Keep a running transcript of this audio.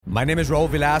My name is Raul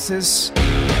Villacis,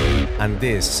 and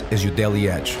this is your Daily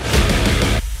Edge.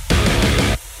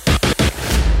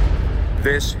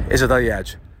 This is a Daily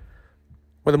Edge.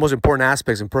 One of the most important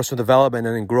aspects in personal development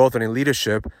and in growth and in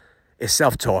leadership is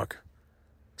self-talk.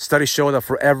 Studies show that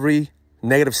for every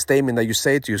negative statement that you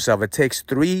say to yourself, it takes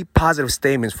 3 positive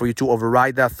statements for you to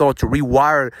override that thought, to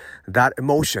rewire that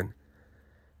emotion.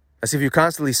 As if you're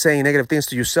constantly saying negative things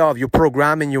to yourself, you're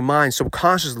programming your mind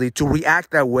subconsciously to react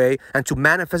that way and to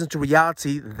manifest into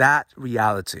reality that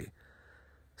reality.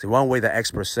 See, one way that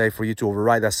experts say for you to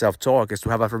override that self-talk is to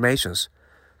have affirmations.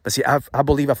 But see, I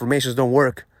believe affirmations don't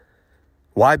work.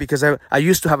 Why? Because I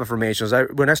used to have affirmations.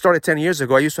 When I started 10 years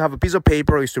ago, I used to have a piece of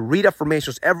paper. I used to read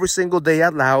affirmations every single day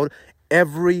out loud,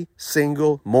 every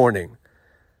single morning.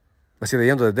 But see, at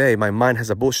the end of the day, my mind has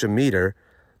a bullshit meter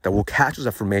that will catch those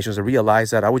affirmations and realize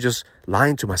that I was just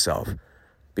lying to myself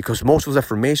because most of those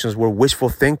affirmations were wishful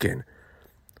thinking.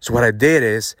 So what I did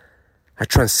is I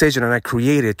transitioned and I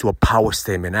created to a power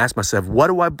statement. I asked myself,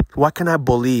 what can I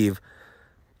believe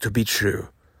to be true?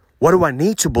 What do I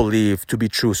need to believe to be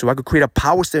true so I could create a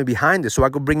power statement behind it, so I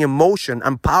could bring emotion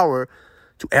and power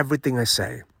to everything I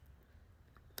say?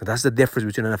 So that's the difference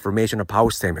between an affirmation and a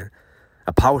power statement.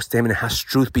 A power statement has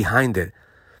truth behind it.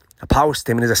 A power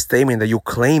statement is a statement that you're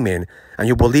claiming and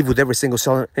you believe with every single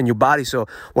cell in your body. So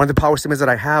one of the power statements that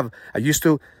I have, I used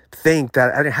to think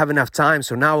that I didn't have enough time.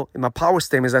 So now in my power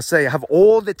statements, I say I have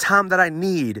all the time that I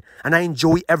need and I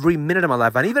enjoy every minute of my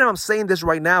life. And even if I'm saying this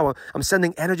right now, I'm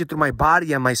sending energy through my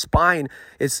body and my spine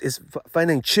is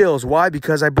finding chills. Why?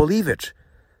 Because I believe it.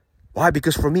 Why?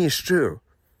 Because for me, it's true.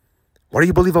 What do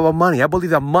you believe about money? I believe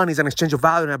that money is an exchange of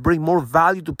value and I bring more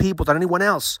value to people than anyone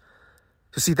else.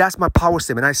 So see, that's my power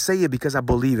statement. I say it because I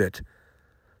believe it.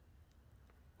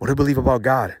 What do you believe about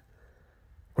God?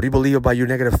 What do you believe about your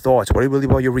negative thoughts? What do you believe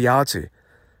about your reality?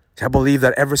 See, I believe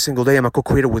that every single day I'm a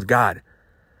co-creator with God.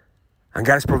 And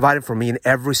God is providing for me in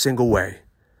every single way.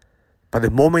 But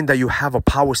the moment that you have a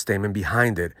power statement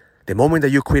behind it, the moment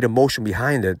that you create emotion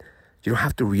behind it, you don't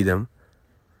have to read them.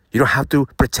 You don't have to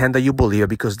pretend that you believe it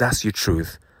because that's your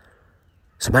truth.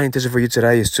 So my intention for you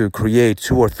today is to create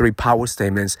 2 or 3 power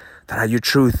statements that are your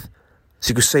truth. So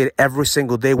you can say it every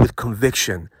single day with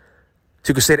conviction.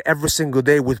 So you can say it every single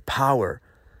day with power.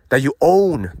 That you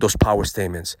own those power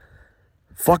statements.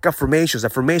 Fuck affirmations.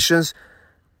 Affirmations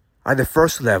are the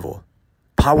first level.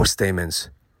 Power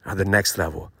statements are the next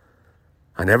level.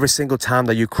 And every single time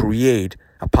that you create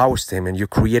a power statement, you're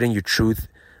creating your truth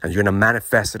and you're going to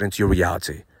manifest it into your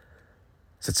reality.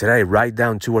 So today, write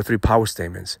down 2 or 3 power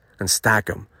statements and stack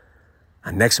them.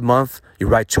 And next month, you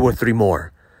write 2 or 3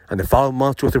 more. And the following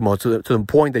month, 2 or 3 more, to the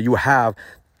point that you have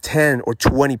 10 or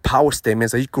 20 power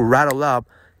statements that you could rattle up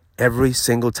every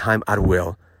single time at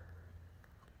will.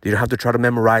 You don't have to try to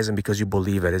memorize them because you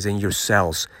believe it. It's in your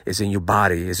cells. It's in your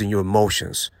body. It's in your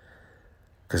emotions.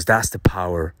 Because that's the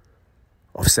power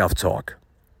of self-talk.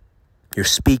 You're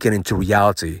speaking into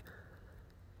reality,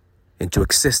 into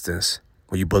existence,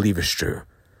 what you believe is true.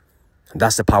 And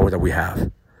that's the power that we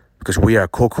have. Because we are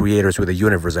co-creators with the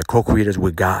universe, are co-creators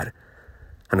with God.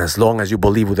 And as long as you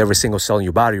believe with every single cell in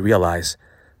your body, realize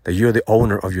that you're the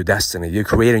owner of your destiny. You're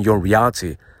creating your own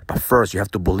reality. But first, you have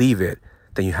to believe it.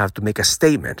 Then you have to make a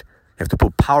statement. You have to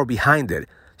put power behind it.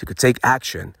 So you can take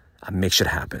action and make shit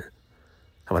happen.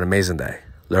 Have an amazing day.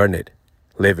 Learn it.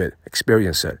 Live it.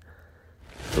 Experience it.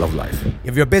 Love life.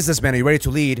 If you're a businessman and you're ready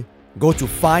to lead, go to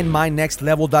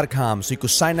findmynextlevel.com so you can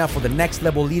sign up for the Next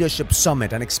Level Leadership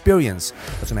Summit, an experience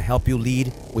that's going to help you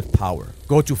lead with power.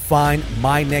 Go to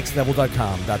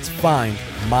findmynextlevel.com. That's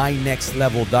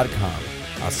findmynextlevel.com.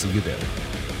 I'll see you there.